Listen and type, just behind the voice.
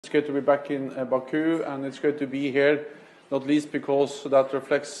It's great to be back in Baku, and it's great to be here, not least because that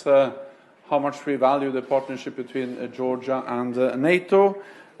reflects how much we value the partnership between Georgia and NATO.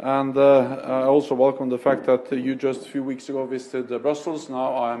 And I also welcome the fact that you just a few weeks ago visited Brussels.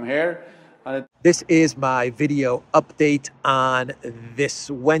 Now I am here. This is my video update on this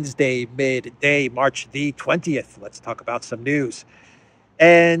Wednesday midday, March the 20th. Let's talk about some news.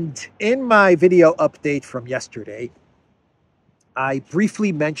 And in my video update from yesterday, I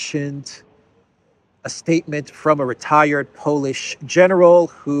briefly mentioned a statement from a retired Polish general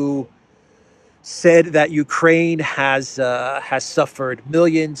who said that Ukraine has suffered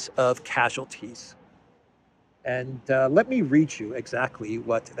millions of casualties. And let me read you exactly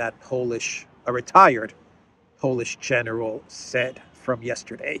what that a retired Polish general said from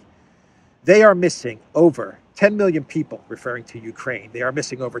yesterday. They are missing over 10 million people, referring to Ukraine. They are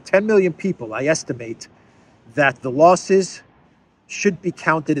missing over 10 million people. I estimate that the losses should be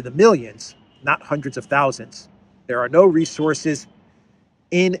counted in the millions, not hundreds of thousands. There are no resources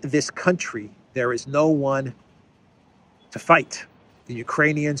in this country. There is no one to fight. The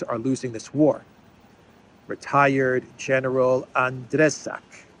Ukrainians are losing this war. Retired General Andresak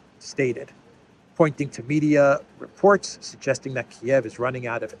stated, pointing to media reports suggesting that Kiev is running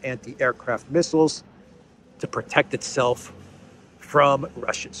out of anti-aircraft missiles to protect itself from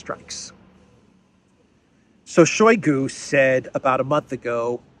Russian strikes. So Shoigu said about a month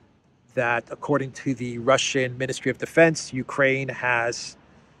ago that according to the Russian Ministry of Defense, Ukraine has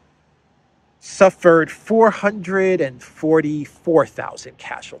suffered 444,000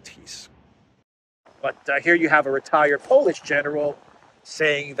 casualties. But here you have a retired Polish general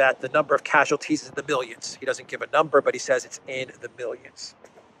saying that the number of casualties is in the millions. He doesn't give a number, but he says it's in the millions.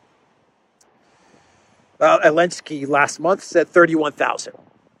 Zelensky last month said 31,000.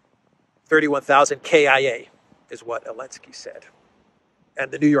 31,000 KIA is what Zelensky said.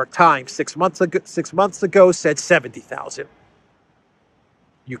 And the New York Times 6 months ago said 70,000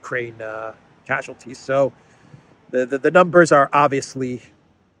 Ukraine casualties. So the numbers are obviously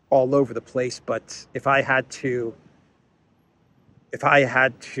all over the place, but if I had to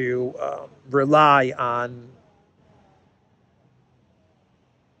rely on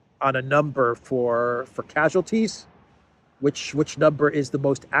a number for casualties, which number is the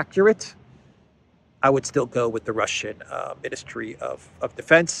most accurate, I would still go with the Russian Ministry of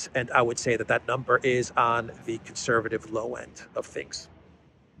Defense, and I would say that that number is on the conservative low end of things.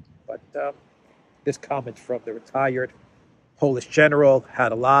 But this comment from the retired Polish general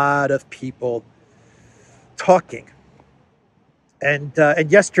had a lot of people talking. And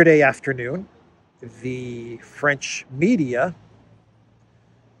yesterday afternoon, the French media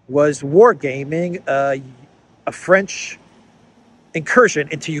was wargaming a French incursion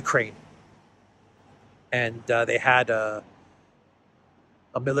into Ukraine. And they had a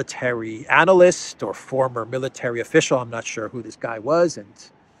military analyst or former military official, I'm not sure who this guy was, and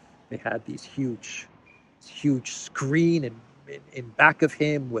they had these huge screen in back of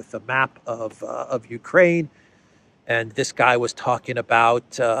him with a map of Ukraine. And this guy was talking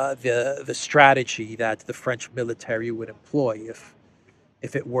about the strategy that the French military would employ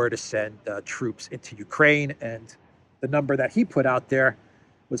if it were to send troops into Ukraine. And the number that he put out there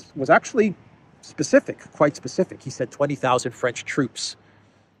was actually specific, quite specific. He said 20,000 French troops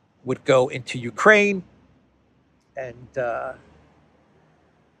would go into Ukraine, and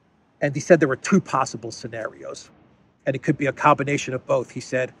he said there were two possible scenarios, and it could be a combination of both. He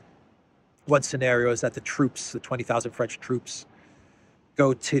said one scenario is that the 20,000 French troops,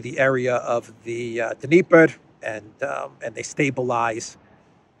 go to the area of the Dnieper, and they stabilize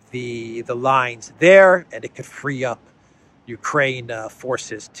the lines there, and it could free up Ukraine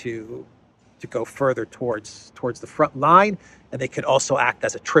forces to go further towards the front line. And they could also act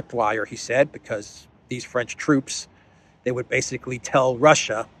as a tripwire, he said, because these French troops, they would basically tell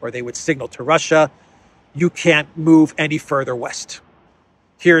Russia, or they would signal to Russia, you can't move any further west.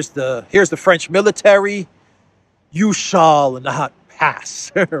 Here's the French military. You shall not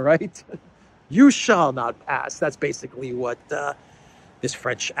pass, right? You shall not pass. That's basically what this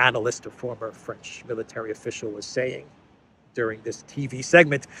French analyst, or former French military official, was saying during this TV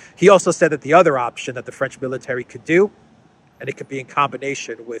segment. He also said that the other option that the French military could do, and it could be in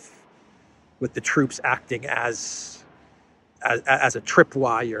combination with the troops acting as a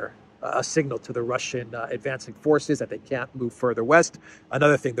tripwire, a signal to the Russian advancing forces that they can't move further west.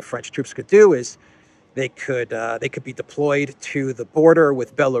 Another thing the French troops could do is they could be deployed to the border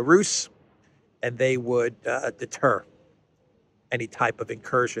with Belarus, and they would deter any type of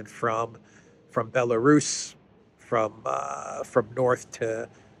incursion from Belarus, from north to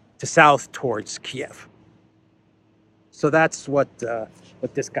south towards Kiev. So that's what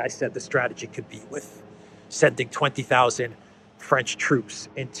this guy said the strategy could be with sending 20,000 French troops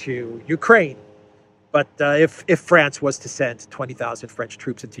into Ukraine. But if France was to send 20,000 French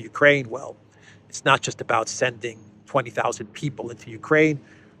troops into Ukraine, well, it's not just about sending 20,000 people into Ukraine.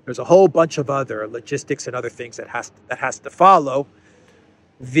 There's a whole bunch of other logistics and other things that has to follow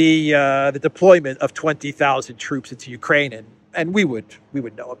the deployment of 20,000 troops into Ukraine, and we would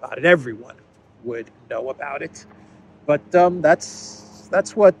know about it. Everyone would know about it. But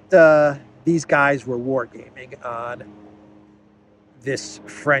that's what these guys were wargaming on this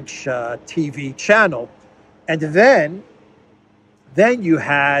French TV channel. And then you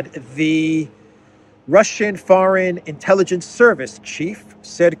had the Russian Foreign Intelligence Service chief,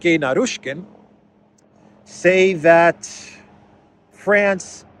 Sergei Naryshkin, say that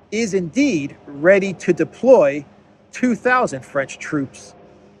France is indeed ready to deploy 2,000 French troops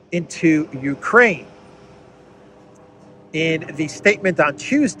into Ukraine. In the statement on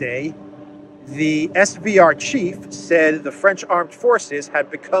Tuesday, the SVR chief said the French armed forces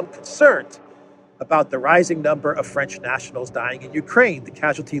had become concerned about the rising number of French nationals dying in Ukraine. The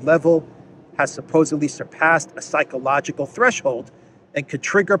casualty level has supposedly surpassed a psychological threshold and could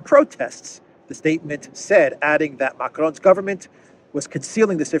trigger protests, the statement said, adding that Macron's government was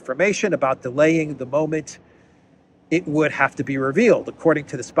concealing this information about delaying the moment it would have to be revealed. According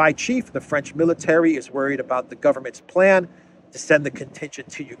to the spy chief, the French military is worried about the government's plan to send the contingent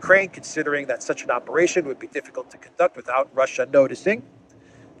to Ukraine, considering that such an operation would be difficult to conduct without Russia noticing.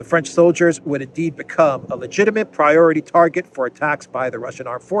 The French soldiers would indeed become a legitimate priority target for attacks by the Russian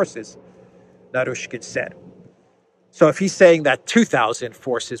armed forces, Naryshkin said. So if he's saying that 2,000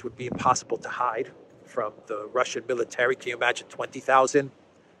 forces would be impossible to hide from the Russian military, can you imagine 20,000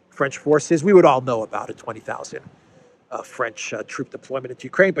 French forces? We would all know about a 20,000 French troop deployment into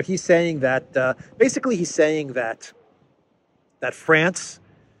Ukraine. But he's saying that, basically he's saying that France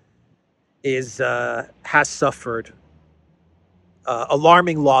has suffered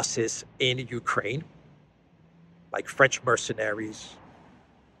alarming losses in Ukraine, like French mercenaries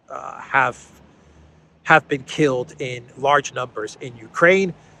have been killed in large numbers in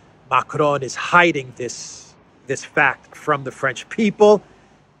Ukraine. Macron is hiding this fact from the French people.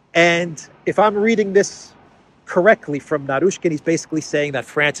 And if I'm reading this correctly from Naryshkin, he's basically saying that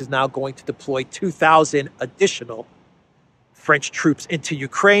France is now going to deploy 2,000 additional French troops into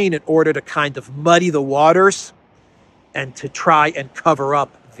Ukraine in order to kind of muddy the waters and to try and cover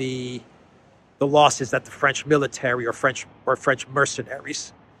up the losses that the French military or French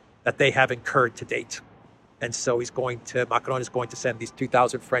mercenaries that they have incurred to date. And so Macron is going to send these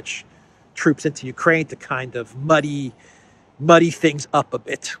 2,000 French troops into Ukraine to kind of muddy things up a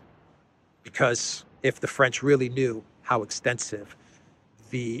bit. Because if the French really knew how extensive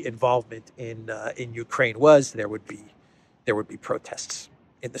the involvement in Ukraine was, there would be protests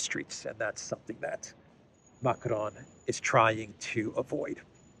in the streets, and that's something that Macron is trying to avoid.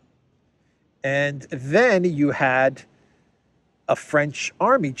 And then you had a French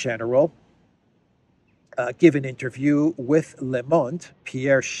army general give an interview with Le Monde,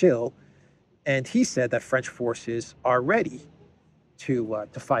 Pierre Schill, and he said that French forces are ready to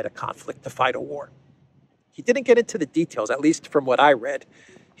fight a conflict, to fight a war. He didn't get into the details, at least from what I read.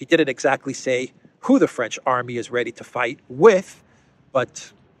 He didn't exactly say who the French army is ready to fight with,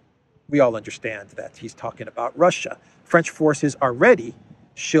 but we all understand that he's talking about Russia. French forces are ready,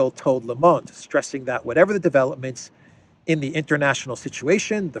 Schill told Le Monde, stressing that whatever the developments in the international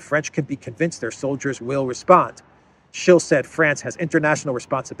situation, the French can be convinced their soldiers will respond. Schill said France has international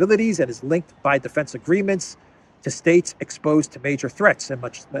responsibilities and is linked by defense agreements to states exposed to major threats and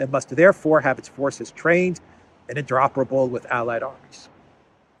must therefore have its forces trained and interoperable with allied armies,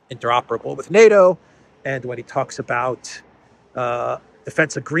 interoperable with NATO. And when he talks about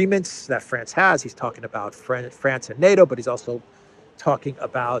defense agreements that France has, he's talking about France and NATO, but he's also talking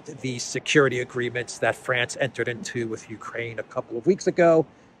about the security agreements that France entered into with Ukraine a couple of weeks ago.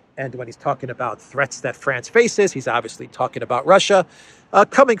 And when he's talking about threats that France faces, he's obviously talking about Russia.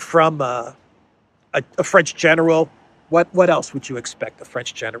 Coming from a French general, what else would you expect a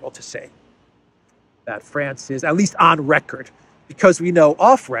French general to say? That France is, at least on record, because we know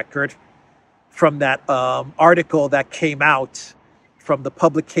off record from that article that came out from the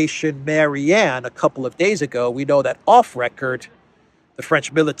publication Marianne a couple of days ago, we know that off record, the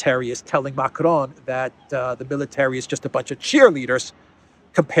French military is telling Macron that the military is just a bunch of cheerleaders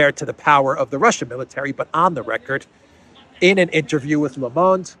compared to the power of the Russian military. But on the record, in an interview with Le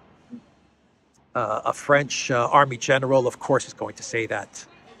Monde, a French army general, of course, is going to say that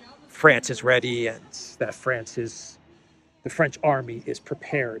France is ready and that the French army is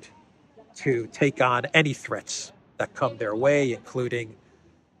prepared to take on any threats that come their way, including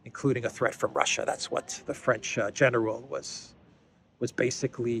a threat from Russia. That's what the French general was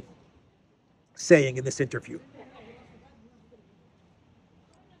basically saying in this interview.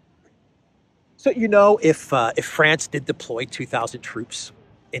 So if France did deploy 2,000 troops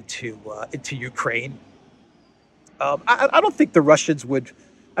into Ukraine, I don't think the Russians would.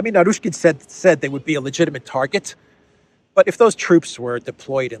 I mean, Narushkin said they would be a legitimate target, but if those troops were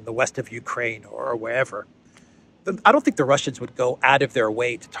deployed in the west of Ukraine or wherever, then I don't think the Russians would go out of their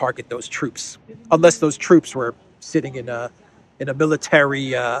way to target those troops, unless those troops were sitting in a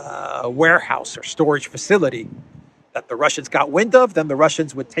military warehouse or storage facility that the Russians got wind of. Then the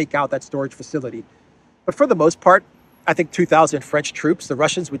Russians would take out that storage facility. But for the most part, I think 2,000 French troops, the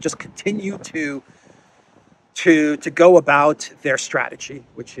Russians would just continue to go about their strategy,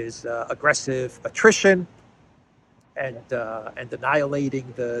 which is aggressive attrition and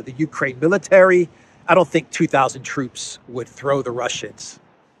annihilating the Ukraine military. I don't think 2,000 troops would throw the Russians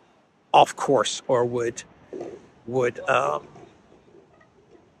off course or would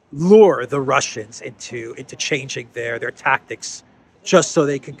lure the Russians into changing their tactics just so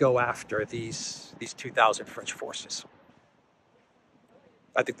they can go after these 2,000 French forces.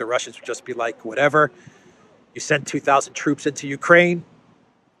 I think the Russians would just be like, whatever, you send 2,000 troops into Ukraine.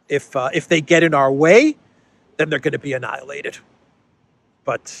 If they get in our way, then they're going to be annihilated.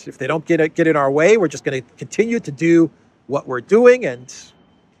 But if they don't get in our way, we're just going to continue to do what we're doing. And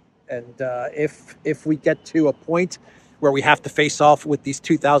if we get to a point where we have to face off with these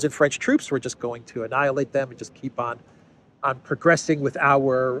 2,000 French troops, we're just going to annihilate them and just keep on progressing with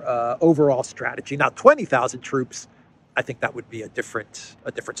our overall strategy. Now, 20,000 troops, I think that would be a different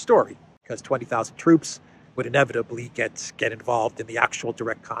story, because 20,000 troops would inevitably get involved in the actual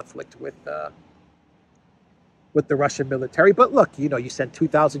direct conflict with the Russian military. But look, you send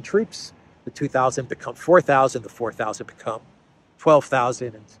 2,000 troops, the 2,000 become 4,000, the 4,000 become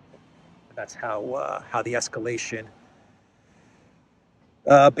 12,000, and that's how the escalation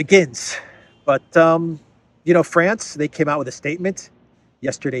begins. But France, they came out with a statement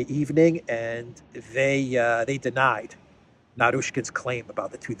yesterday evening, and they denied Narushkin's claim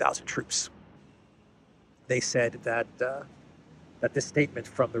about the 2,000 troops. They said that this statement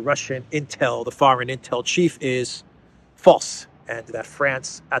from the Russian intel, the foreign intel chief, is false, and that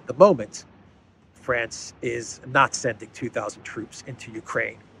France, at the moment, France is not sending 2,000 troops into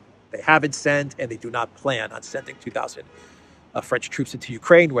Ukraine. They haven't sent, and they do not plan on sending 2,000 French troops into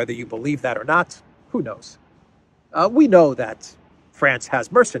Ukraine. Whether you believe that or not, who knows? We know that France has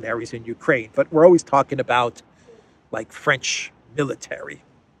mercenaries in Ukraine, but we're always talking about like French military,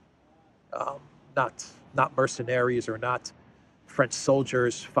 not mercenaries or not French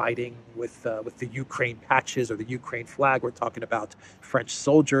soldiers fighting with the Ukraine patches or the Ukraine flag. We're talking about French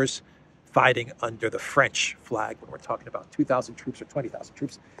soldiers fighting under the French flag when we're talking about 2,000 troops or 20,000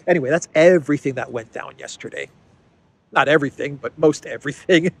 troops. Anyway, that's everything that went down yesterday. Not everything, but most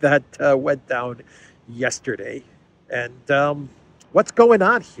everything that went down yesterday. And what's going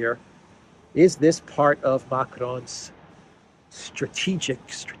on here? Is this part of Macron's strategic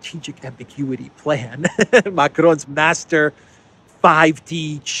ambiguity plan? Macron's master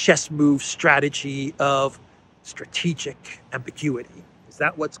 5D chess move strategy of strategic ambiguity. Is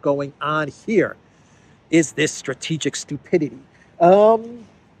that what's going on here? Is this strategic stupidity?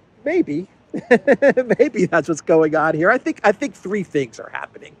 Maybe. Maybe that's what's going on here. I think three things are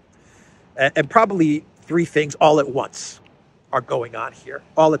happening, and probably three things all at once are going on here,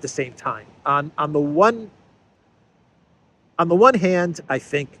 all at the same time. On the one hand, I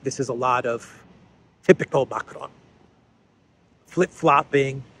think this is a lot of typical Macron.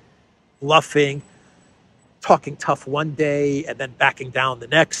 Flip-flopping, bluffing, talking tough one day and then backing down the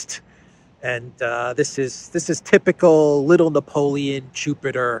next. And this is typical little Napoleon,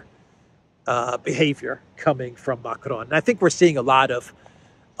 Jupiter behavior coming from Macron. And I think we're seeing a lot of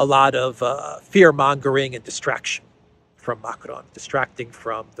fear-mongering and distraction from Macron, distracting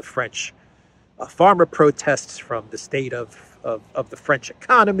from the French farmer protests, from the state of the French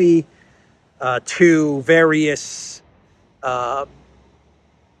economy, to various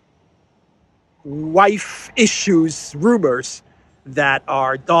wife issues, rumors that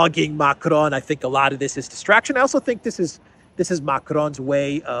are dogging Macron. I think a lot of this is distraction. I also think this is Macron's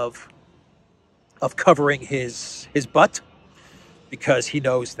way of covering his butt, because he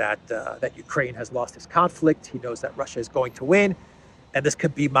knows that Ukraine has lost his conflict. He knows that Russia is going to win, and this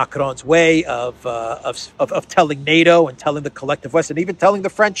could be Macron's way of telling NATO and telling the collective West and even telling the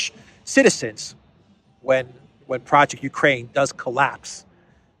French citizens when Project Ukraine does collapse,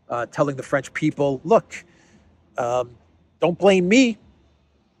 telling the French people, look, don't blame me.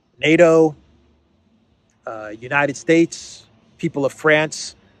 NATO United States, people of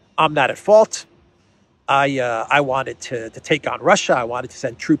France, I'm not at fault. I wanted to take on Russia. I wanted to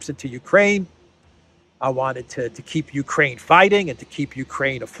send troops into Ukraine. I wanted to keep Ukraine fighting and to keep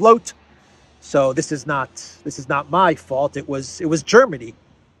Ukraine afloat. So this is not my fault. It was Germany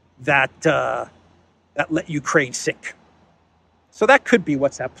that let Ukraine sink. So that could be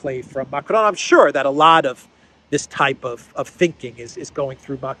what's at play from Macron. I'm sure that a lot of this type of thinking is going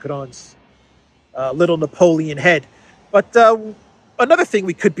through Macron's little Napoleon head. But another thing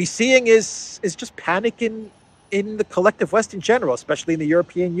we could be seeing is just panic in the collective West in general, especially in the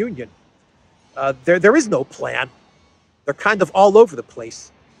European Union. There is no plan. They're kind of all over the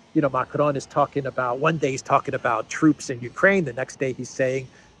place. You know, Macron is talking about, one day he's talking about troops in Ukraine. The next day he's saying,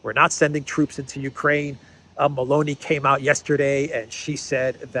 we're not sending troops into Ukraine. Meloni came out yesterday and she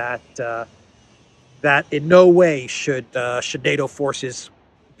said that in no way should NATO forces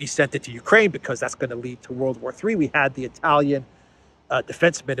be sent into Ukraine because that's going to lead to World War III. We had the Italian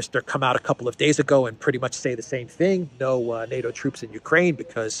defense minister come out a couple of days ago and pretty much say the same thing. No NATO troops in Ukraine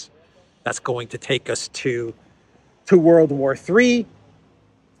because that's going to take us to World War III.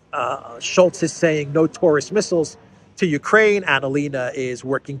 Schultz is saying no tourist missiles to Ukraine. Annalena is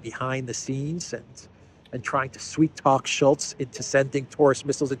working behind the scenes and trying to sweet talk Schultz into sending tourist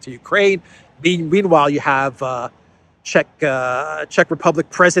missiles into Ukraine. Meanwhile, you have Czech Republic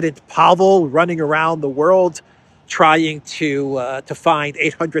President Pavel running around the world trying to find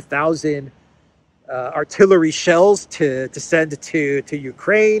 800,000 artillery shells to send to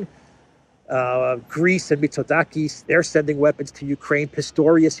Ukraine. Greece and Mitsotakis, they're sending weapons to Ukraine.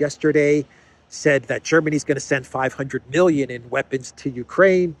 Pistorius yesterday said that Germany's going to send 500 million in weapons to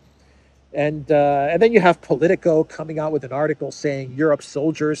Ukraine. And then you have Politico coming out with an article saying Europe's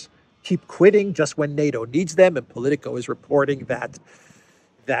soldiers keep quitting just when NATO needs them. And Politico is reporting that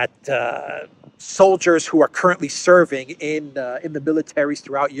soldiers who are currently serving in the militaries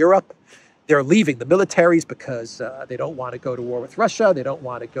throughout Europe, they're leaving the militaries because they don't want to go to war with Russia. They don't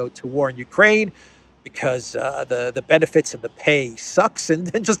want to go to war in Ukraine because the benefits and the pay sucks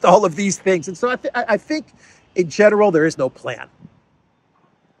and just all of these things. And so I think in general, there is no plan.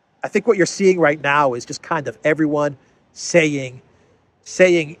 I think what you're seeing right now is just kind of everyone saying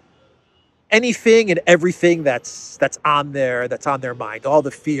anything and everything that's on their mind, all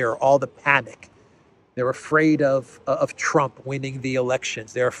the fear, all the panic. They're afraid of Trump winning the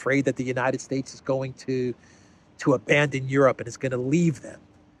elections. They're afraid that the United States is going to abandon Europe and is going to leave them.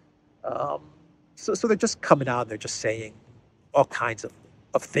 So they're just coming out and they're just saying all kinds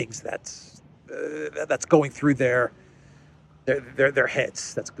of things that's going through their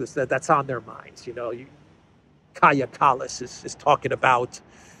heads. That's on their minds. You know, Kaya Kallas is talking about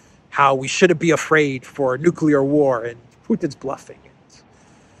how we shouldn't be afraid for a nuclear war and Putin's bluffing.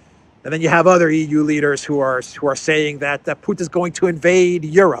 And then you have other EU leaders who are saying that Putin's going to invade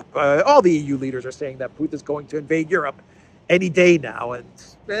Europe. All the EU leaders are saying that Putin's going to invade Europe any day now, and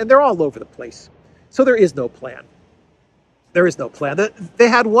they're all over the place. So there is no plan. There is no plan. They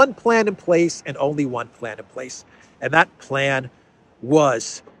had one plan in place and only one plan in place, and that plan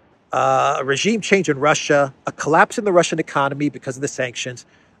was a regime change in Russia, a collapse in the Russian economy because of the sanctions,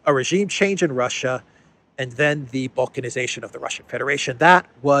 a regime change in Russia, and then the balkanization of the Russian Federation. That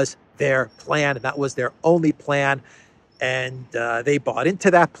was their plan, and that was their only plan. And they bought into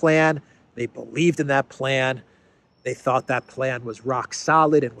that plan. They believed in that plan. They thought that plan was rock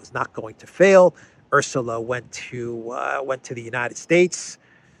solid and was not going to fail. Ursula went to the United States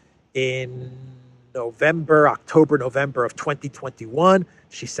in October, November of 2021.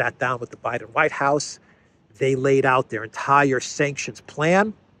 She sat down with the Biden White House. They laid out their entire sanctions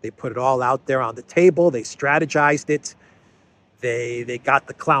plan. They put it all out there on the table. They strategized it. They got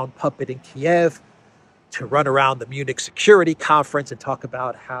the clown puppet in Kiev to run around the Munich Security Conference and talk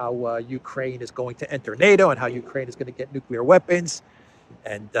about how Ukraine is going to enter NATO and how Ukraine is going to get nuclear weapons.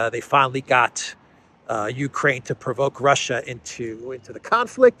 And they finally got Ukraine to provoke Russia into the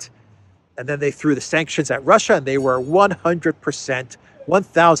conflict. And then they threw the sanctions at Russia, and they were 100%,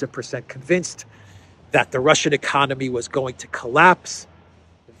 1,000% convinced that the Russian economy was going to collapse.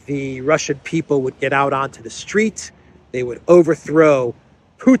 The Russian people would get out onto the street. They would overthrow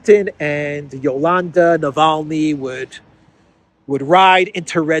Putin, and Yolanda Navalny would ride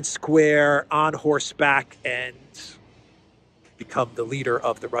into Red Square on horseback and become the leader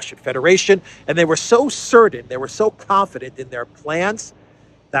of the Russian Federation. And they were so certain, they were so confident in their plans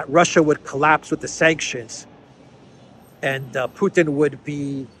that Russia would collapse with the sanctions and Putin would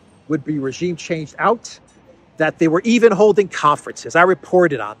be regime changed out, that they were even holding conferences. I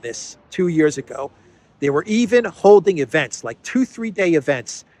reported on this 2 years ago. They were even holding events, like 2-3 day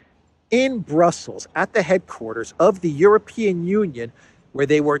events in Brussels at the headquarters of the European Union, where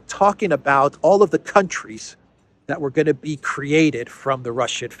they were talking about all of the countries that were going to be created from the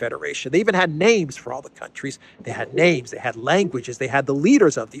Russian Federation. They even had names for all the countries. They had names, they had languages, they had the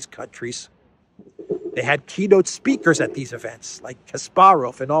leaders of these countries. They had keynote speakers at these events, like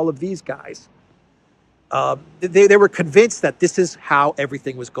Kasparov and all of these guys. They were convinced that this is how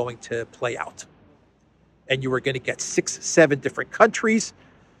everything was going to play out. And you were going to get 6, 7 different countries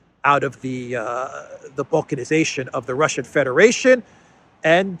out of the balkanization of the Russian Federation.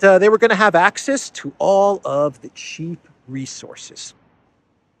 And they were going to have access to all of the cheap resources.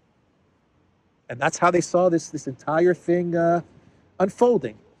 And that's how they saw this entire thing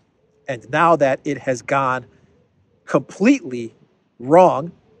unfolding. And now that it has gone completely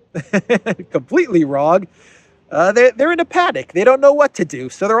wrong, completely wrong, they're in a panic. They don't know what to do.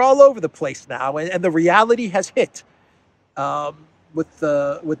 So they're all over the place now. And the reality has hit with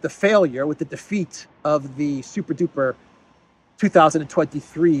the failure, with the defeat of the super-duper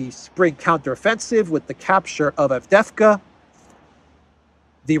 2023 spring counteroffensive, with the capture of Avdiivka.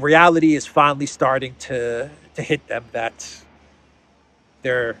 The reality is finally starting to hit them that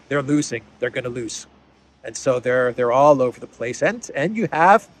they're losing. They're going to lose. And so they're all over the place. And you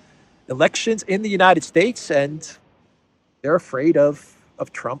have elections in the United States, and they're afraid of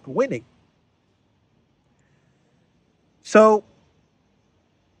Trump winning. So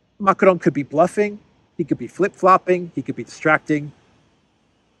Macron could be bluffing. He could be flip-flopping. He could be distracting.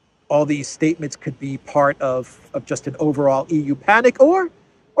 All these statements could be part of just an overall EU panic, or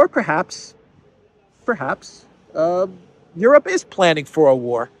perhaps Europe is planning for a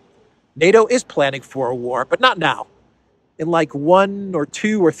war. NATO is planning for a war, but not now. In like 1 or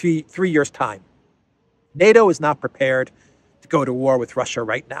 2 or 3 years' time. NATO is not prepared to go to war with Russia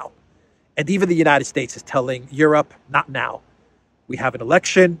right now. And even the United States is telling Europe, not now. We have an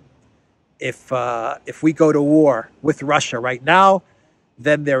election. If we go to war with Russia right now,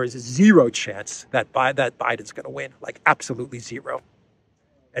 then there is 0 chance that Biden's going to win, like absolutely 0.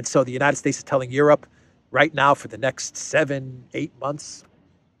 And so the United States is telling Europe right now for the next 7, 8 months,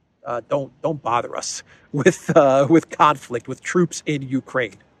 don't bother us with conflict, with troops in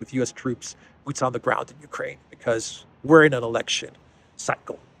Ukraine, with U.S. troops, boots on the ground in Ukraine, because we're in an election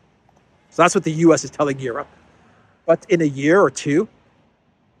cycle. So that's what the U.S. is telling Europe. But in a year or 2,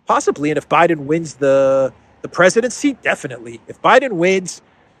 possibly, and if Biden wins the presidency, definitely. If Biden wins,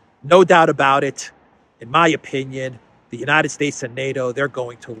 no doubt about it, in my opinion, the United States and NATO, they're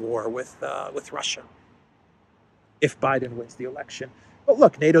going to war with Russia if Biden wins the election. But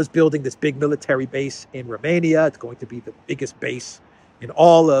look, NATO's building this big military base in Romania. It's going to be the biggest base in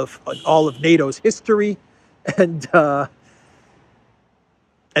all of NATO's history. And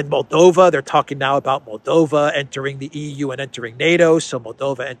Moldova, they're talking now about Moldova entering the EU and entering NATO. So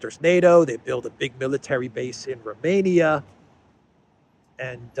Moldova enters NATO. They build a big military base in Romania.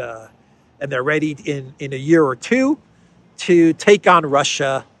 And they're ready in a year or 2 to take on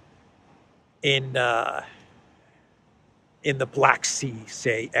Russia in the Black Sea,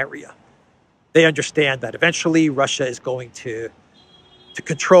 say, area. They understand that eventually Russia is going to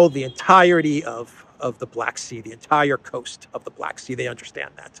control the entirety of the Black Sea, the entire coast of the Black Sea. They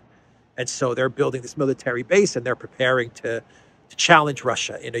understand that. And so they're building this military base, and they're preparing to challenge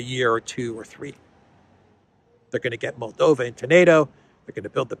Russia in a year or 2 or 3. They're going to get Moldova into NATO. They're going to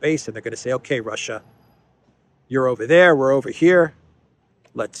build the base, and they're going to say, okay, Russia, you're over there, we're over here.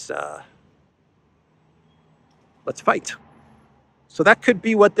 Let's fight. So that could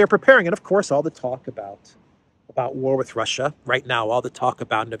be what they're preparing. And of course, all the talk about war with Russia right now, all the talk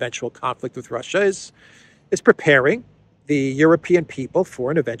about an eventual conflict with Russia is preparing the European people for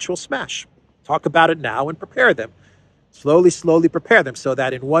an eventual smash. Talk about it now and prepare them. Slowly prepare them so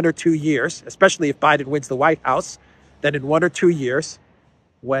that in 1 or 2 years, especially if Biden wins the White House, then in 1 or 2 years,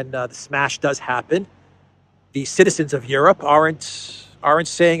 when the smash does happen, the citizens of Europe aren't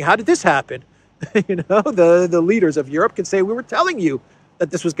saying, how did this happen? The leaders of Europe can say, we were telling you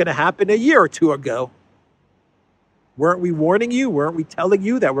that this was going to happen a year or 2 ago. Weren't we warning you? Weren't we telling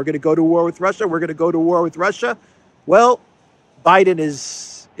you that we're going to go to war with Russia? We're going to go to war with Russia. Well, Biden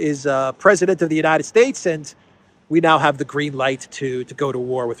is president of the United States, and we now have the green light to go to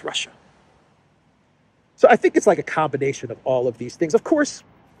war with Russia. So I think it's like a combination of all of these things. Of course,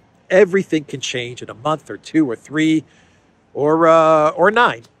 everything can change in a month or 2 or 3 or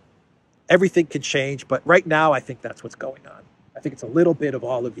 9. Everything can change, but right now I think that's what's going on. I think it's a little bit of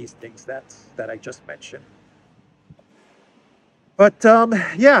all of these things that I just mentioned. But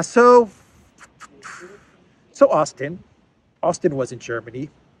yeah, so Austin was in Germany,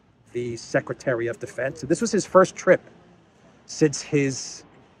 the Secretary of Defense. And this was his first trip since his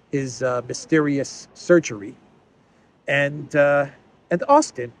his mysterious surgery. And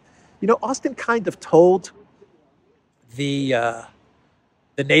Austin, Austin kind of told the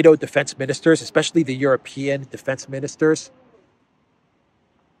NATO defense ministers, especially the European defense ministers,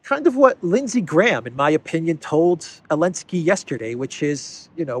 kind of what Lindsey Graham, in my opinion, told Zelensky yesterday, which is,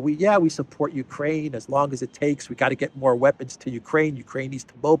 we support Ukraine as long as it takes. We got to get more weapons to Ukraine. Ukraine needs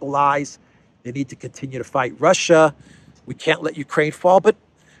to mobilize. They need to continue to fight Russia. We can't let Ukraine fall. But,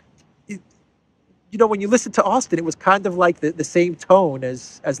 when you listen to Austin, it was kind of like the same tone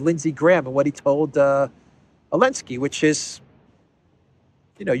as Lindsey Graham and what he told Zelensky, which is,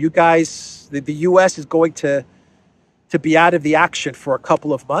 you guys, the U.S. is going to be out of the action for a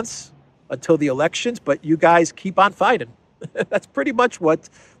couple of months until the elections, but you guys keep on fighting. That's pretty much what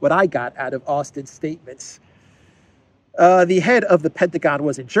I got out of Austin's statements. The head of the Pentagon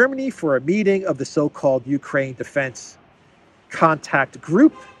was in Germany for a meeting of the so-called Ukraine Defense Contact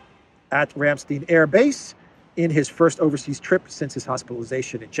Group at Ramstein Air Base in his first overseas trip since his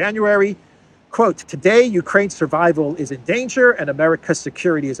hospitalization in January. Quote, today, Ukraine's survival is in danger and America's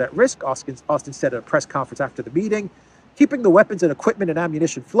security is at risk, Austin said at a press conference after the meeting. Keeping the weapons and equipment and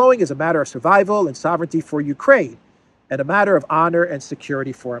ammunition flowing is a matter of survival and sovereignty for Ukraine and a matter of honor and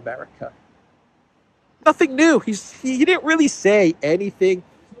security for America. Nothing new. He didn't really say anything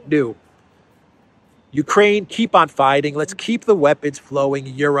new. Ukraine, keep on fighting. Let's keep the weapons flowing.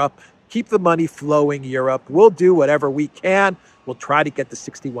 Europe, keep the money flowing. Europe, we'll do whatever we can. We'll try to get the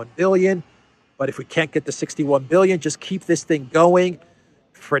 61 billion. But if we can't get the 61 billion, just keep this thing going.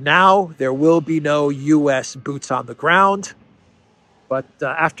 For now, there will be no U.S. boots on the ground. But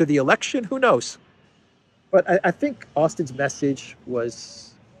after the election, who knows? But I think Austin's message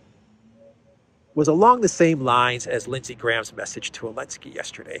was along the same lines as Lindsey Graham's message to Zelensky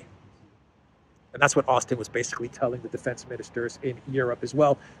yesterday. And that's what Austin was basically telling the defense ministers in Europe as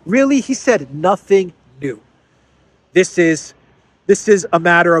well. Really, he said nothing new. This is a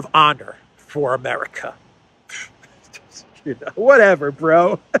matter of honor for America. Whatever,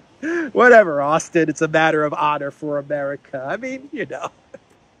 bro. Whatever, Austin. It's a matter of honor for America. I mean, Yeah.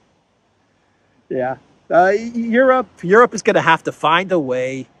 Europe is going to have to find a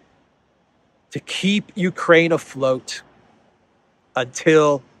way to keep Ukraine afloat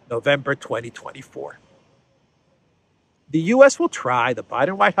until November 2024. The U.S. will try. The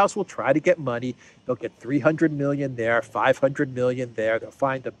Biden White House will try to get money. They'll get $300 million there, $500 million there. They'll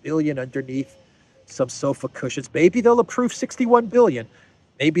find $1 billion underneath some sofa cushions. Maybe they'll approve $61 billion.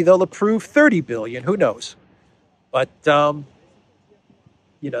 Maybe they'll approve $30 billion. Who knows? But, there's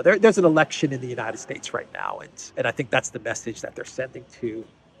an election in the United States right now. And I think that's the message that they're sending to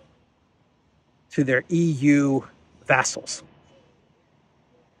their EU vassals.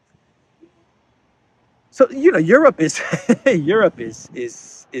 So, Europe is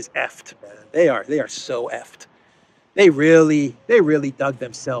effed, man. They are so effed. They really dug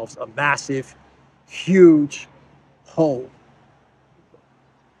themselves a massive, huge hole.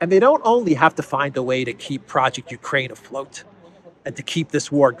 And they don't only have to find a way to keep Project Ukraine afloat and to keep this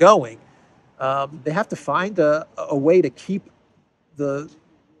war going. They have to find a way to keep the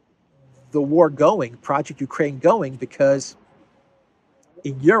war going, Project Ukraine going, because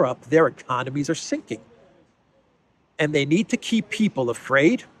in Europe, their economies are sinking. And they need to keep people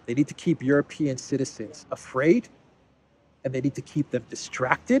afraid. They need to keep European citizens afraid. And they need to keep them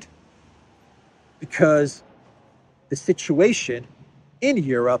distracted because the situation in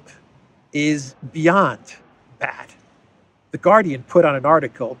Europe is beyond bad. The Guardian put on an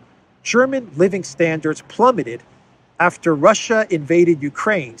article, German living standards plummeted after Russia invaded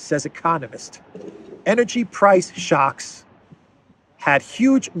Ukraine, says economist. Energy price shocks had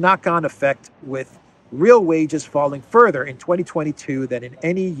huge knock-on effect with real wages falling further in 2022 than in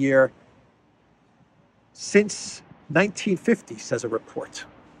any year since 1950, says a report.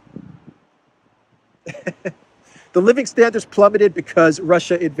 The living standards plummeted because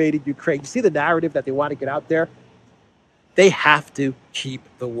Russia invaded Ukraine. You see the narrative that they want to get out there? They have to keep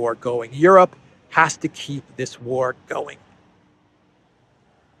the war going. Europe has to keep this war going.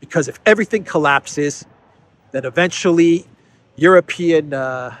 Because if everything collapses, then eventually European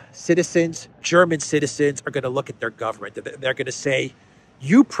citizens, German citizens are going to look at their government. They're going to say,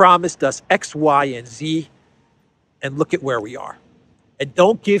 you promised us X, Y, and Z, and look at where we are. And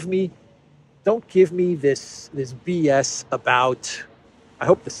don't give me this BS about, I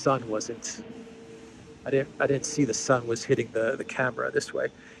hope the sun wasn't, I didn't see the sun was hitting the camera this way.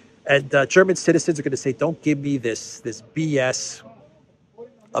 And German citizens are going to say, don't give me this BS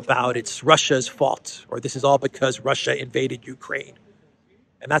about it's Russia's fault, or this is all because Russia invaded Ukraine.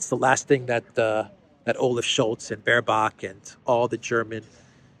 And that's the last thing that Olaf Scholz and Baerbock and all the German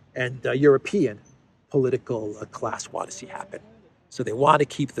and European political class want to see happen. So they want to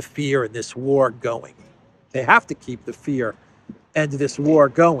keep the fear in this war going. They have to keep the fear and this war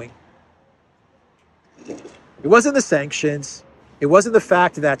going. It wasn't the sanctions. It wasn't the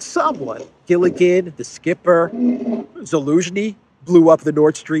fact that someone, Gilligan, the skipper, Zaluzhny, blew up the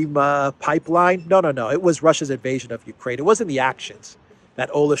Nord Stream pipeline. No. It was Russia's invasion of Ukraine. It wasn't the actions that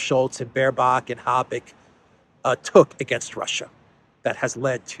Olaf Scholz and Baerbock and Habeck took against Russia that has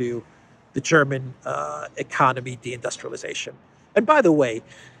led to the German economy deindustrialization. And by the way,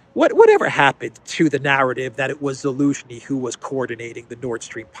 whatever happened to the narrative that it was Zaluzhny who was coordinating the Nord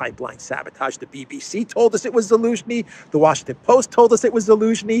Stream pipeline sabotage? The BBC told us it was Zaluzhny. The Washington Post told us it was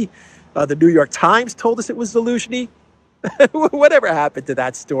Zaluzhny. The New York Times told us it was Zaluzhny. Whatever happened to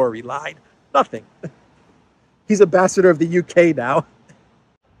that storyline? Nothing. He's ambassador of the UK now.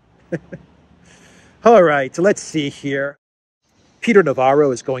 All right, let's see here. Peter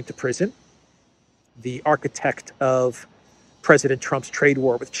Navarro is going to prison. The architect of President Trump's trade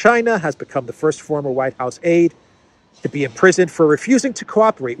war with China has become the first former White House aide to be imprisoned for refusing to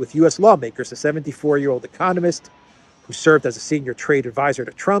cooperate with U.S. lawmakers. The 74-year-old economist who served as a senior trade advisor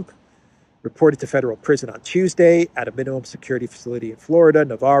to Trump reported to federal prison on Tuesday at a minimum security facility in Florida.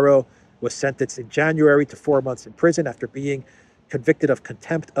 Navarro was sentenced in January to 4 months in prison after being convicted of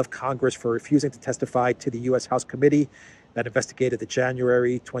contempt of Congress for refusing to testify to the U.S. House committee that investigated the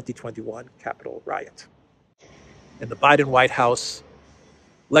January 2021 Capitol riot. And the Biden White House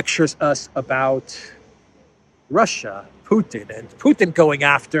lectures us about Russia, Putin, and Putin going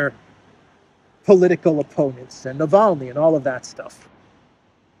after political opponents and Navalny and all of that stuff.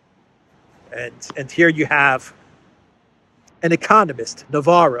 And here you have an economist,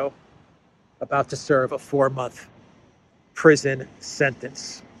 Navarro, about to serve a 4-month prison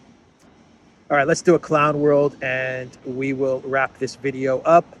sentence. All right, let's do a clown world and we will wrap this video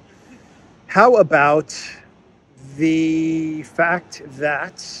up. How about the fact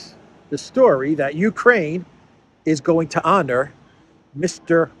that the story that Ukraine is going to honor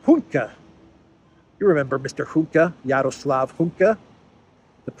Mr. Hunka? You remember Mr. Hunka, Yaroslav Hunka,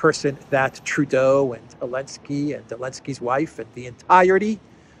 the person that Trudeau and Zelensky and Zelensky's wife and the entirety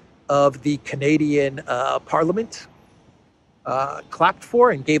of the Canadian Parliament clapped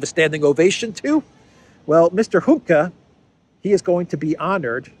for and gave a standing ovation to. Well, Mr. Hunka, he is going to be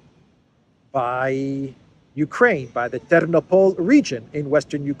honored by Ukraine, by the Ternopil region in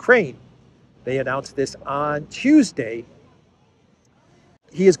western Ukraine. They announced this on Tuesday.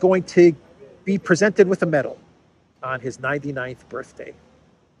 He is going to be presented with a medal on his 99th birthday.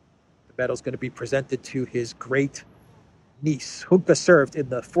 The medal is going to be presented to his great niece. Hunka served in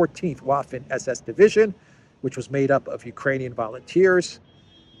the 14th Waffen SS Division, which was made up of Ukrainian volunteers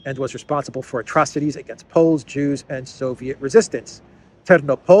and was responsible for atrocities against Poles, Jews, and Soviet resistance.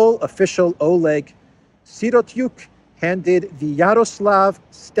 Ternopil official Oleg Sirotyuk handed the Yaroslav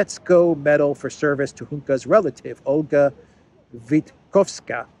Stetsko Medal for service to Hunka's relative, Olga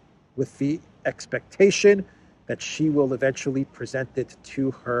Vitkovska, with the expectation that she will eventually present it to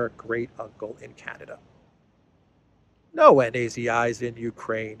her great uncle in Canada. No NAZIs in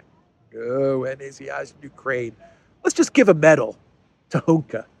Ukraine. No NAZIs in Ukraine. Let's just give a medal to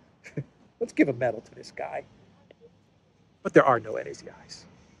Hunka. Let's give a medal to this guy. But there are no NAZIs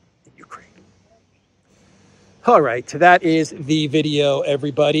in Ukraine. All right, that is the video,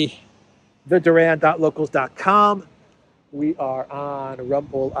 everybody. TheDuran.locals.com. We are on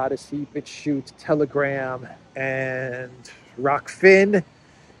Rumble, ODYSEE, BitChute, Telegram, and Rockfin.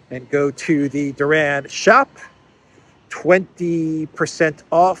 And go to the Duran shop. 20%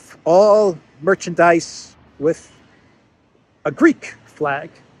 off all merchandise with a Greek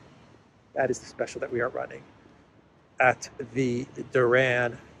flag. That is the special that we are running at the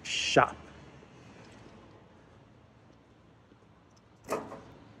Duran shop.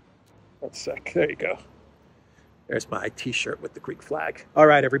 One sec. There you go. There's my t-shirt with the Greek flag. All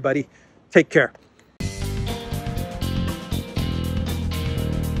right, everybody. Take care.